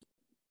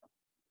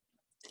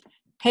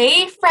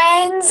Hey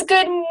friends,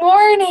 good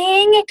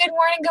morning. Good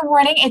morning, good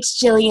morning. It's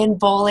Jillian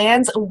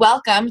Bolans.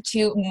 Welcome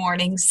to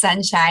Morning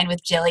Sunshine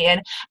with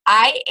Jillian.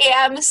 I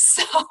am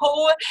so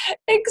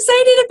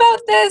excited about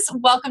this.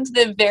 Welcome to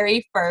the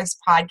very first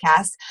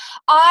podcast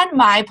on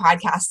my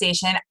podcast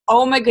station.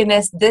 Oh my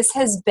goodness, this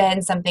has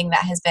been something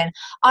that has been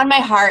on my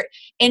heart,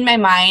 in my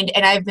mind,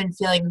 and I've been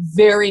feeling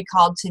very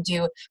called to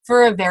do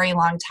for a very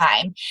long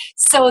time.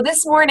 So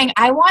this morning,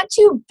 I want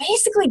to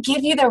basically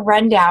give you the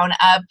rundown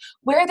of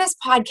where this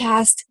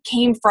podcast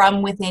came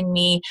from within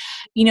me,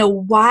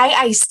 why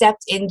I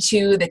stepped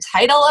into the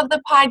title of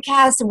the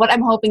podcast and what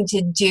I'm hoping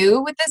to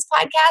do with this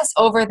podcast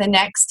over the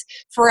next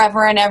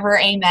forever and ever,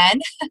 amen,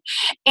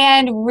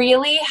 and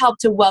really help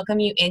to welcome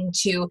you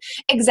into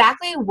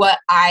exactly what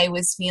I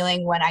was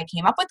feeling when I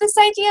came up with this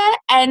idea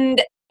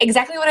and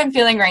exactly what I'm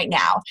feeling right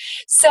now.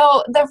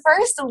 So the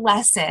first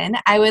lesson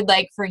I would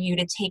like for you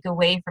to take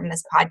away from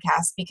this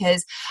podcast,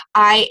 because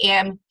I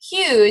am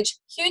huge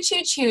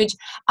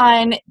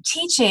on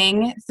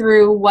teaching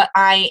through what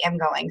I am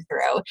going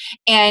through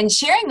and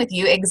sharing with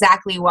you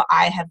exactly what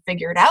I have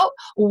figured out,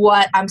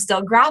 what I'm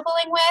still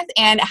grappling with,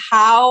 and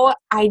how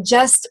I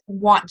just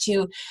want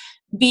to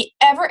be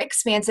ever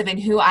expansive in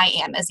who I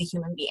am as a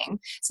human being.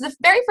 So the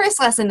very first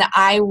lesson that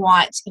I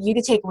want you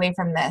to take away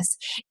from this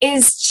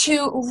is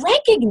to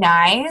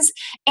recognize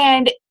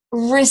and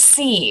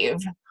receive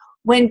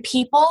when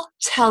people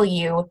tell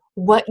you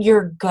what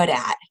you're good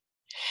at.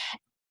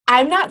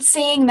 I'm not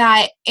saying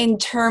that in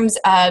terms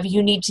of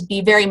you need to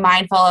be very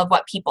mindful of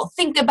what people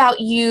think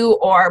about you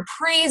or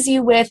praise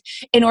you with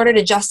in order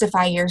to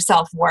justify your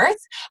self-worth,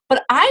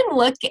 but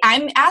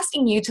I'm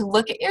asking you to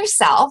look at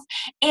yourself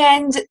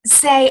and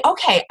say,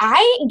 okay,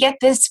 I get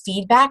this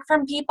feedback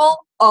from people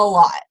a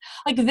lot.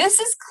 Like, this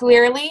is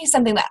clearly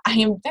something that I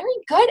am very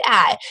good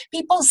at.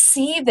 People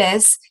see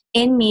this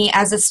in me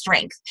as a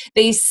strength.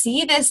 They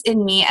see this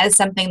in me as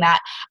something that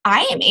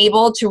I am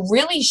able to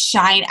really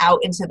shine out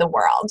into the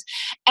world.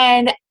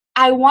 And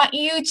I want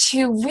you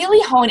to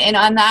really hone in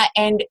on that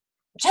and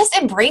just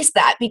embrace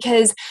that,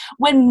 because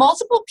when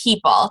multiple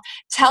people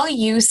tell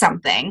you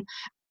something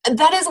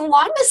that is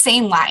along the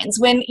same lines,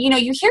 when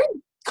you hear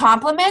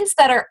compliments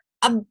that are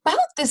about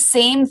the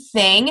same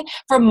thing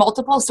from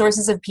multiple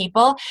sources of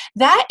people,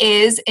 that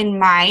is, in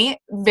my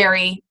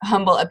very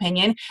humble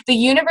opinion, the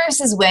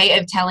universe's way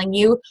of telling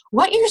you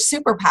what your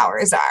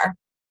superpowers are.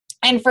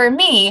 And for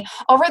me,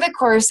 over the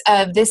course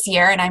of this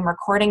year, and I'm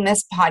recording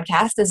this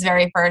podcast, this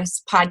very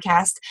first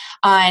podcast,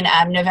 on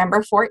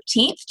November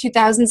 14th,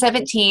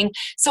 2017.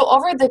 So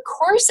over the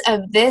course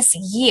of this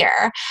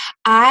year,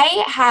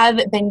 I have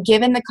been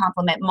given the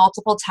compliment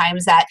multiple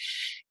times that,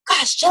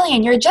 gosh,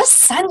 Jillian, you're just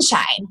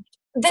sunshine.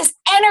 This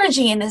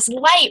energy and this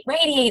light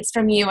radiates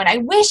from you, and I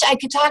wish I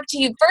could talk to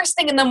you first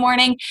thing in the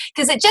morning,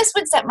 because it just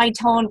would set my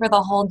tone for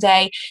the whole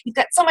day. You've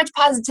got so much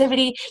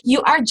positivity.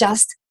 You are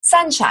just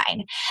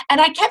sunshine. And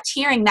I kept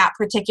hearing that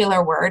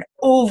particular word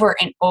over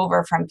and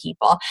over from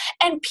people,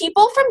 and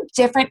people from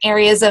different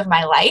areas of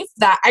my life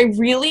that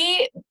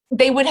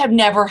they would have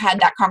never had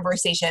that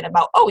conversation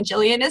about, oh,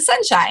 Jillian is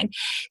sunshine.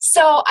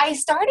 So I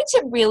started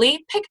to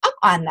really pick up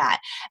on that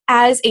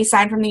as a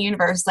sign from the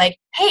universe, like,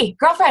 hey,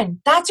 girlfriend,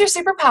 that's your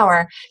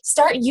superpower.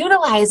 Start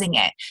utilizing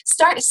it.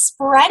 Start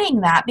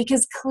spreading that,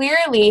 because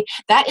clearly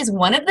that is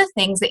one of the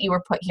things that you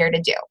were put here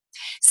to do.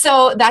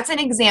 So that's an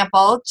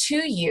example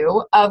to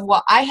you of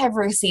what I have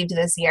received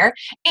this year.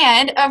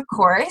 And of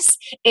course,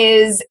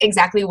 is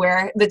exactly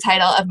where the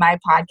title of my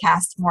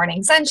podcast,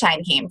 Morning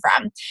Sunshine, came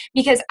from.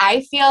 Because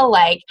I feel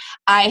like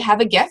I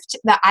have a gift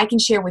that I can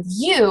share with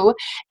you.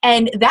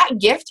 And that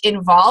gift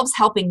involves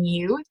helping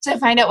you to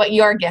find out what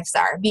your gifts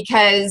are.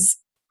 Because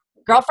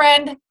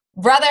girlfriend,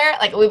 brother,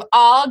 like, we've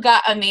all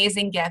got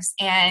amazing gifts,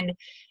 and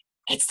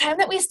it's time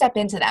that we step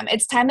into them.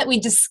 It's time that we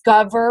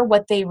discover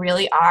what they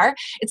really are.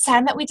 It's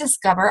time that we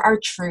discover our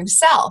true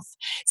self.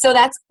 So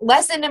that's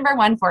lesson number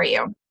 1 for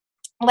you.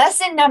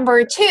 Lesson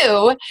number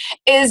 2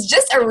 is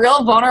just a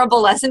real vulnerable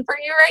lesson for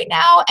you right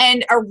now,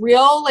 and a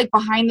real, like,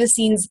 behind the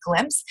scenes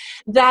glimpse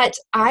that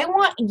I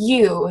want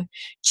you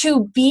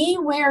to be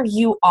where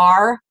you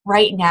are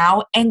right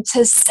now and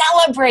to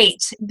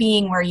celebrate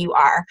being where you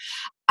are.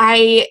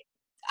 I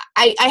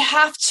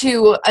have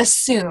to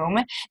assume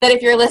that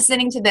if you're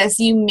listening to this,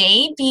 you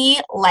may be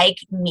like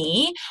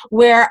me,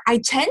 where I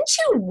tend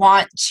to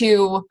want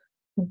to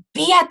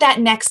be at that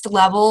next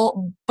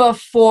level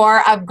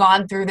before I've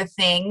gone through the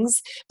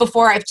things,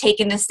 before I've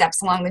taken the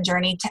steps along the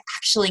journey to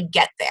actually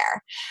get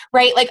there,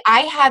 right? Like,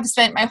 I have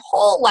spent my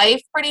whole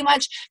life pretty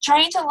much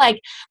trying to,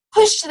 like,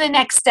 push to the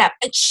next step,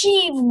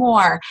 achieve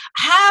more,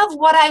 have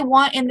what I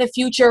want in the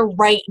future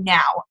right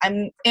now.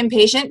 I'm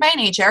impatient by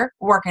nature,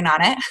 working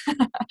on it.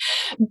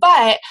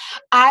 But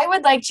I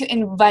would like to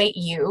invite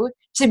you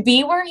to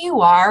be where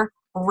you are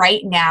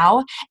right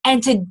now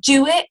and to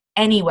do it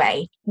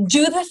anyway.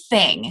 Do the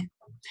thing.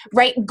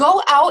 right?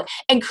 Go out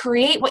and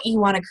create what you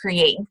want to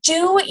create.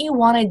 Do what you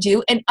want to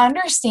do and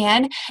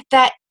understand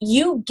that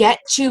you get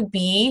to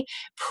be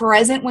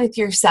present with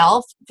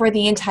yourself for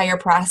the entire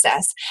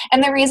process.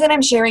 And the reason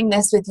I'm sharing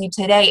this with you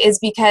today is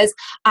because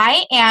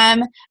I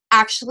am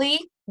actually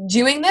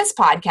doing this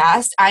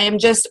podcast. I am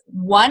just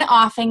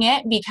one-offing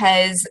it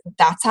because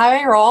that's how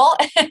I roll.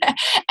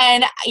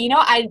 And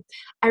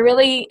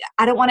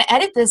I don't want to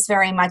edit this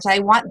very much. I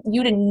want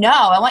you to know,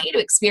 I want you to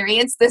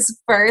experience this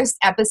first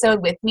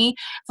episode with me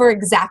for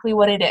exactly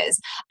what it is.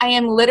 I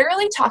am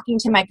literally talking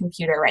to my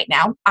computer right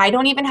now. I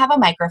don't even have a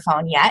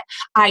microphone yet.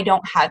 I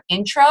don't have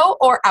intro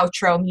or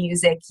outro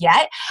music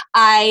yet.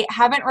 I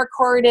haven't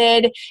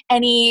recorded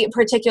any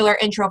particular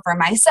intro for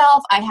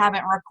myself. I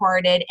haven't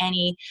recorded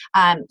any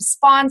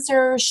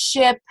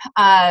sponsorship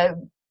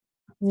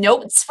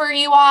notes for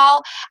you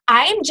all.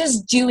 I am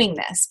just doing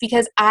this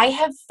because I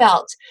have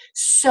felt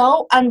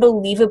so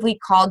unbelievably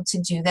called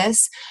to do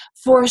this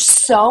for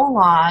so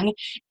long.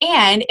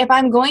 And if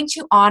I'm going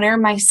to honor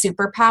my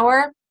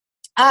superpower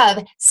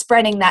of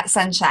spreading that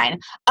sunshine,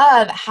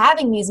 of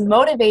having these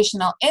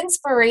motivational,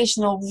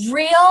 inspirational,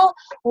 real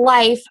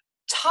life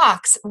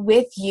talks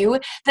with you,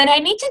 then I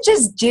need to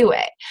just do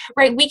it,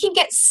 right? We can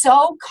get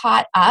so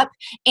caught up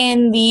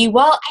in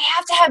I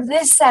have to have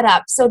this set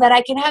up so that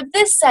I can have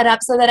this set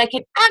up so that I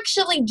can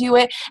actually do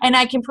it and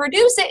I can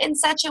produce it in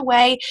such a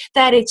way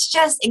that it's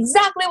just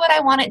exactly what I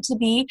want it to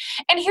be.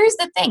 And here's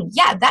the thing.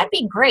 Yeah, that'd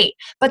be great,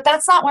 but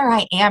that's not where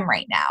I am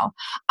right now.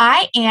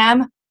 I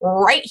am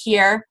right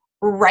here,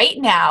 right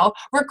now,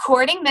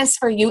 recording this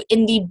for you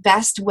in the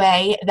best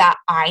way that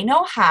I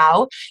know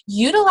how,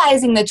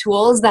 utilizing the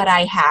tools that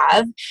I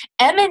have,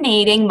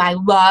 emanating my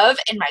love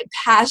and my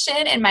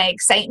passion and my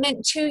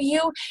excitement to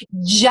you,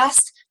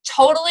 just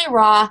totally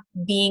raw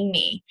being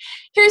me.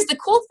 Here's the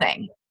cool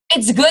thing.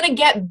 It's going to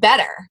get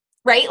better,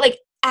 right? Like,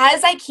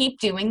 as I keep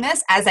doing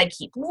this, as I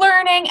keep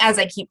learning, as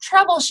I keep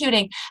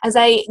troubleshooting, as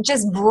I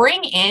just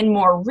bring in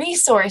more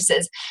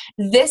resources,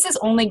 this is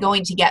only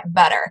going to get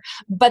better.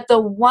 But the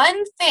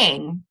one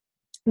thing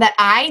that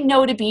I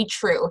know to be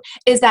true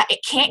is that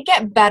it can't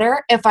get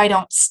better if I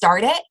don't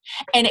start it,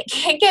 and it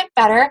can't get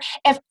better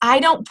if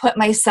I don't put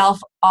myself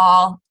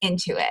all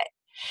into it.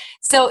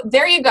 So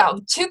there you go.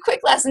 2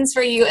 quick lessons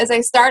for you as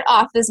I start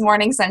off this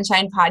Morning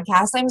Sunshine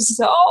podcast. I'm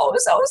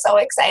so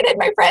excited,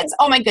 my friends.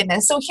 Oh my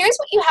goodness. So here's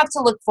what you have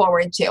to look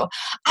forward to.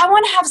 I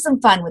want to have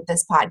some fun with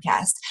this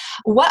podcast.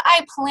 What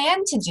I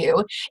plan to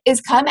do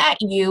is come at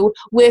you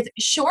with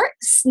short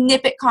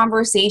snippet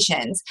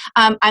conversations.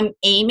 I'm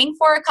aiming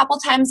for a couple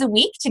times a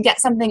week to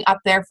get something up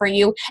there for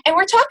you. And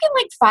we're talking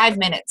like 5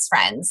 minutes,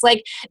 friends.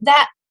 Like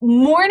that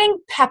morning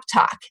pep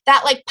talk,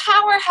 that like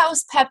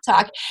powerhouse pep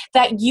talk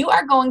that you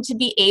are going to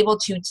be able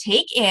to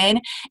take in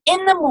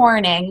the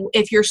morning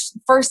if you're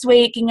first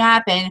waking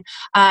up and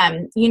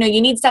you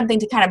need something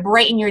to kind of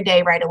brighten your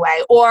day right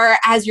away, or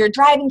as you're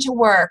driving to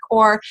work,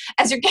 or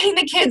as you're getting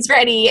the kids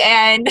ready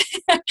and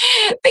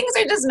things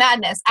are just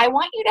madness. I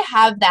want you to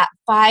have that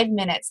 5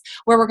 minutes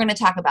where we're going to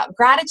talk about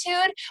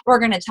gratitude, we're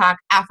going to talk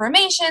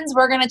affirmations,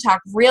 we're going to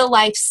talk real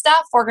life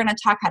stuff, we're going to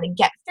talk how to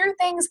get through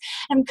things.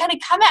 I'm going to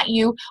come at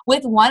you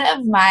with one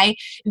of my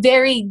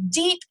very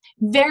deep,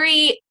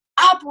 very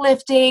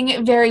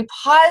uplifting, very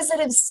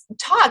positive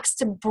talks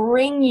to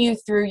bring you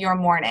through your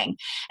morning.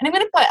 And I'm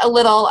going to put a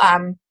little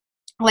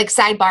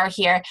sidebar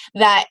here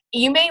that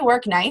you may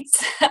work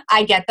nights.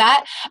 I get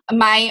that.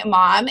 My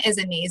mom is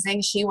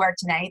amazing. She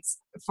worked nights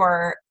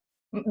for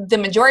the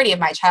majority of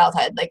my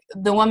childhood. Like,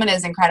 the woman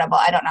is incredible.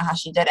 I don't know how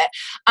she did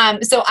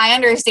it. So I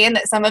understand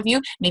that some of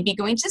you may be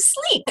going to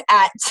sleep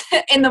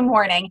in the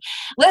morning.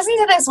 Listen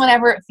to this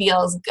whenever it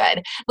feels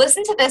good.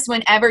 Listen to this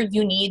whenever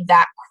you need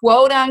that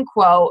quote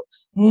unquote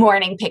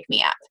morning pick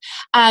me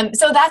up.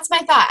 So that's my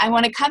thought. I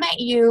want to come at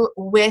you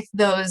with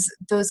those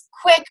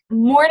quick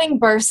morning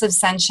bursts of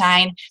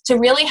sunshine to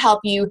really help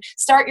you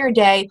start your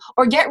day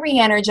or get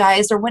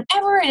re-energized, or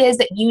whenever it is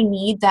that you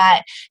need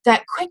that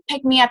quick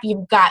pick me up.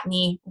 You've got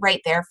me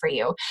right there for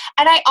you.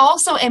 And I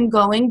also am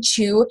going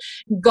to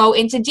go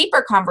into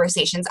deeper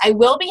conversations. I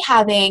will be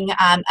having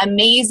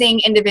amazing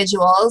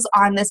individuals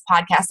on this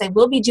podcast. I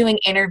will be doing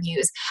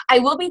interviews. I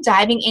will be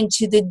diving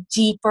into the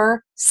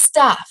deeper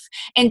stuff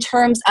in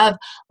terms of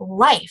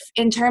life,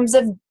 in terms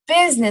of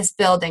business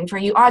building for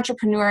you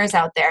entrepreneurs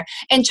out there,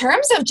 in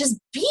terms of just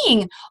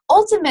being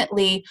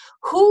ultimately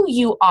who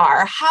you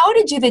are, how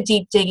to do the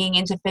deep digging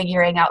into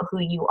figuring out who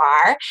you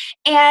are,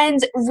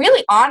 and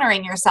really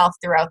honoring yourself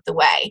throughout the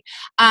way.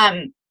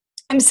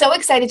 I'm so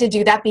excited to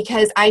do that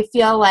because I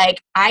feel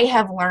like I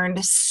have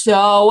learned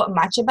so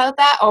much about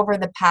that over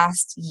the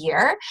past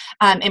year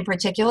in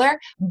particular.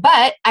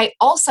 But I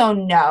also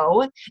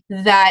know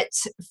that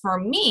for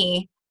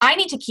me, I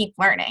need to keep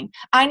learning.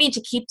 I need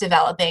to keep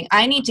developing.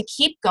 I need to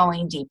keep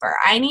going deeper.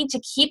 I need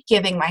to keep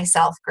giving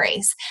myself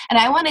grace. And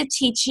I want to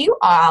teach you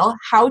all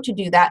how to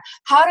do that,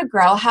 how to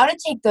grow, how to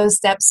take those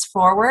steps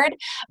forward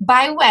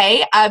by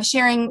way of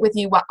sharing with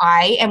you what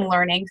I am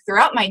learning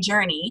throughout my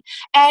journey,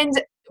 and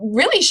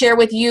really share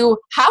with you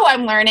how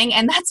I'm learning.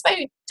 And that's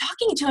by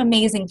talking to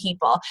amazing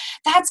people.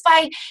 That's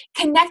by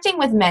connecting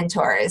with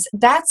mentors.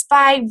 That's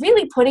by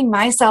really putting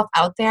myself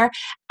out there,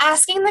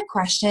 asking the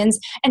questions,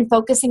 and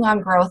focusing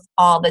on growth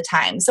all the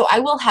time. So I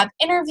will have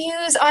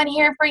interviews on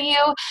here for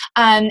you,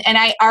 and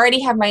I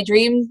already have my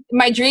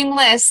dream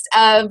list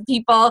of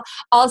people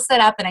all set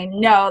up, and I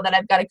know that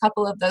I've got a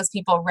couple of those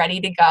people ready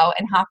to go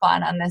and hop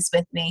on this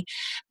with me.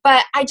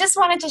 But I just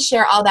wanted to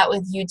share all that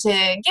with you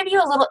to give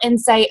you a little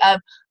insight of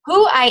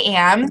who I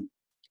am,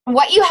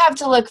 what you have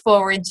to look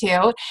forward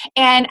to,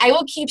 and I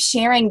will keep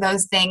sharing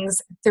those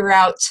things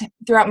throughout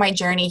my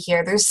journey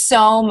here. There's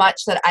so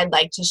much that I'd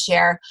like to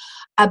share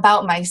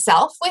about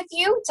myself with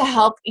you to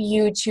help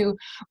you to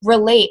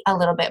relate a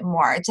little bit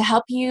more, to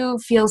help you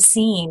feel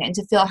seen and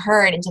to feel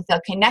heard and to feel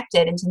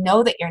connected and to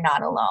know that you're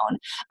not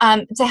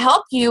alone, to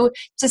help you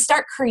to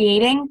start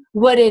creating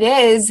what it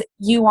is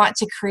you want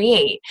to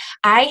create.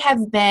 I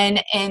have been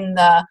in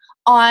the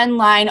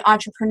online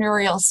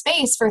entrepreneurial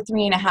space for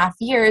 3.5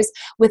 years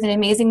with an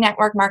amazing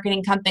network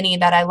marketing company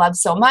that I love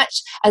so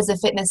much as a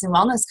fitness and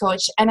wellness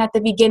coach. And at the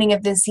beginning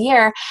of this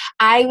year,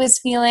 I was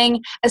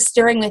feeling a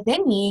stirring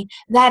within me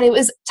that it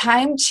was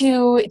time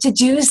to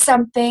do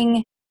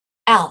something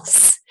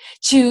else,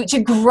 to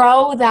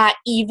grow that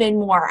even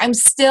more. I'm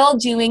still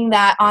doing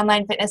that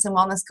online fitness and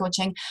wellness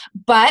coaching,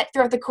 but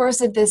throughout the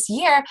course of this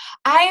year,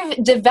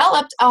 I've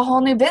developed a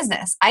whole new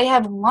business. I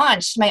have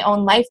launched my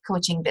own life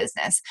coaching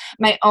business,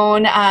 my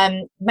own,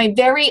 my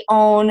very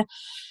own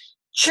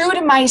true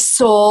to my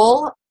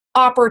soul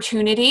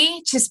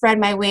opportunity to spread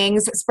my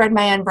wings, spread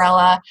my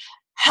umbrella,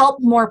 help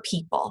more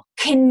people,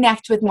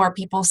 connect with more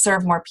people,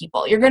 serve more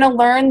people. You're going to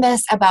learn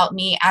this about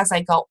me as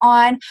I go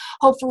on.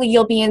 Hopefully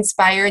you'll be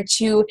inspired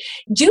to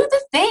do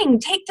the thing,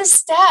 take the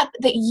step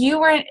that you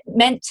were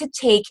meant to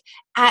take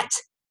at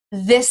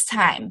this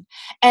time.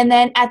 And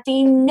then at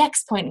the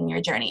next point in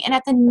your journey, and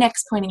at the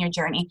next point in your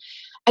journey.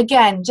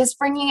 Again, just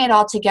bringing it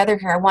all together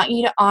here, I want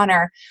you to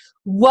honor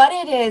what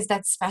it is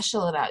that's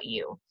special about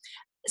you.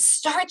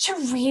 Start to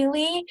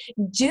really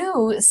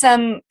do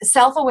some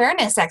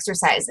self-awareness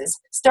exercises.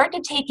 Start to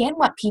take in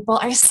what people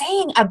are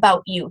saying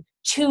about you,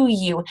 to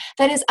you,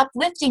 that is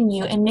uplifting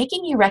you and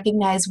making you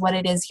recognize what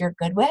it is you're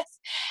good with.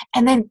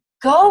 And then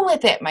go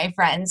with it, my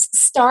friends.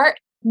 Start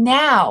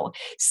now.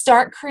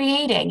 Start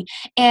creating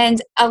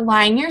and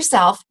align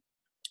yourself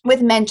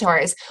with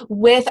mentors,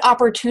 with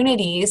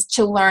opportunities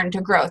to learn, to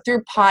grow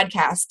through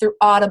podcasts, through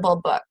Audible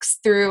books,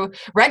 through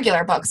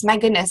regular books. My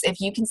goodness, if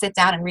you can sit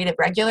down and read a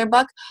regular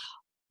book,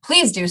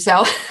 please do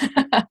so.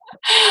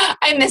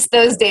 I miss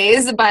those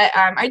days, but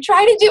I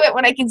try to do it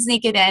when I can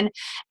sneak it in.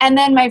 And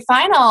then my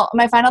final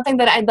thing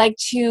that I'd like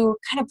to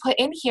kind of put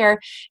in here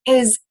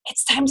is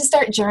it's time to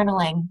start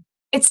journaling.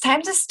 It's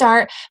time to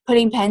start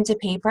putting pen to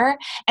paper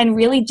and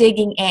really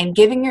digging in,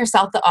 giving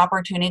yourself the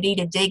opportunity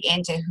to dig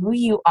into who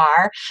you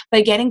are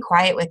by getting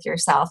quiet with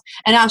yourself.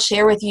 And I'll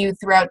share with you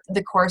throughout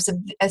the course of,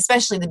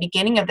 especially the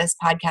beginning of this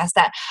podcast,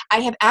 that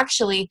I have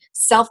actually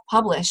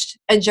self-published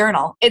a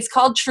journal. It's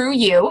called True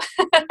You.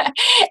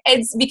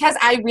 It's because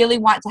I really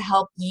want to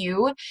help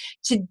you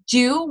to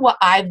do what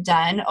I've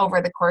done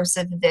over the course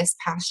of this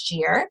past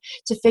year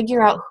to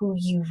figure out who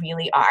you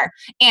really are.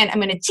 And I'm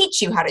going to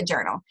teach you how to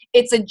journal.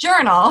 It's a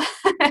journal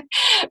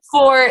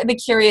for the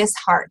curious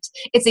heart.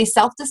 It's a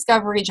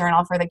self-discovery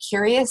journal for the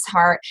curious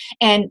heart.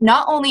 And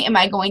not only am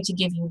I going to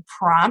give you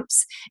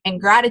prompts and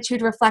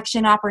gratitude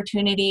reflection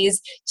opportunities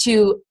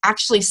to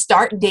actually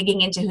start digging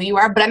into who you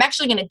are, but I'm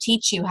actually going to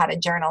teach you how to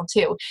journal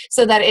too,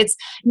 so that it's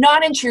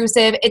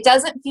non-intrusive. It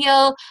doesn't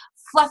feel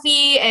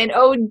fluffy and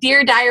oh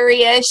dear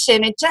diary-ish,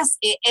 and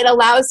it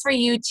allows for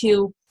you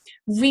to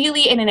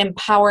really in an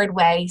empowered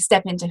way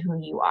step into who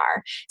you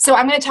are. So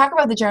I'm going to talk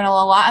about the journal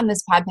a lot on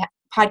this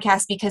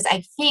podcast because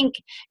I think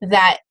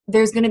that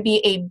there's going to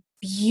be a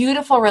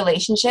beautiful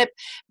relationship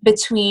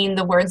between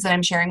the words that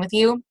I'm sharing with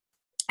you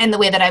and the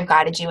way that I've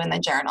guided you in the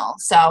journal.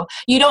 So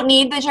you don't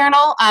need the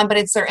journal, but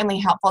it's certainly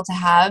helpful to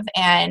have.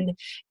 And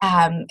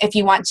if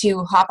you want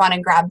to hop on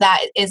and grab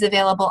that, it is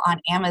available on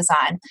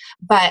Amazon.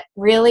 But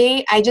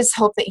really, I just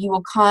hope that you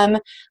will come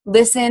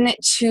listen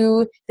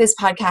to this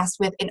podcast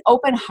with an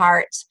open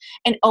heart,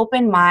 an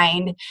open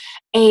mind,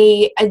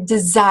 a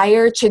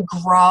desire to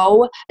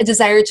grow, a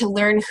desire to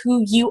learn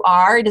who you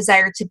are, a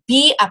desire to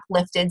be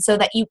uplifted so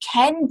that you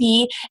can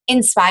be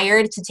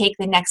inspired to take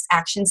the next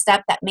action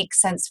step that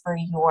makes sense for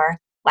your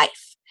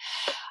life.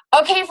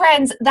 Okay,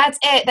 friends, that's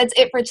it. That's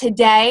it for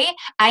today.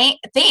 I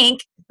think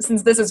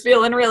since this is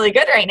feeling really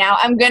good right now,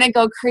 I'm going to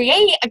go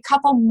create a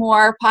couple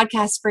more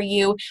podcasts for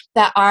you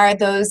that are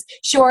those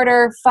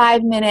shorter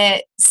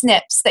 5-minute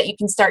snips that you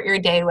can start your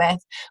day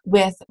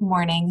with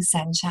Morning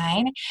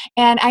Sunshine.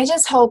 And I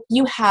just hope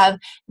you have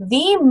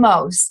the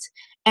most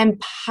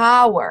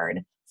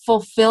empowered,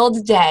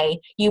 fulfilled day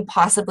you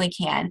possibly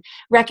can.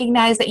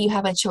 Recognize that you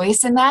have a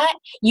choice in that.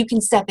 You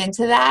can step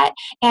into that,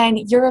 and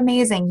you're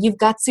amazing. You've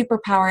got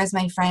superpowers,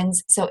 my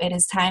friends, so it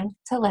is time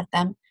to let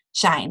them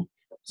shine.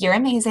 You're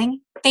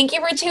amazing. Thank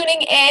you for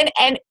tuning in,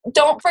 and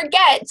don't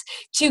forget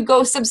to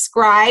go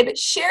subscribe,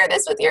 share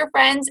this with your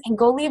friends, and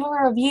go leave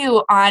a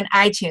review on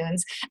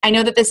iTunes. I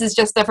know that this is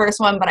just the first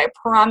one, but I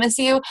promise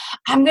you,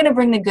 I'm going to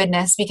bring the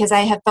goodness because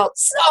I have felt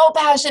so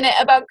passionate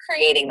about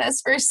creating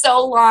this for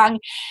so long.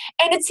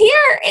 And it's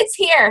here. It's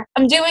here.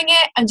 I'm doing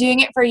it. I'm doing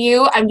it for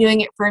you. I'm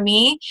doing it for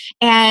me.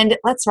 And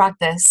let's rock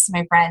this,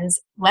 my friends.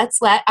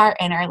 Let's let our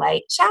inner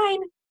light shine.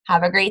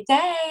 Have a great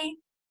day.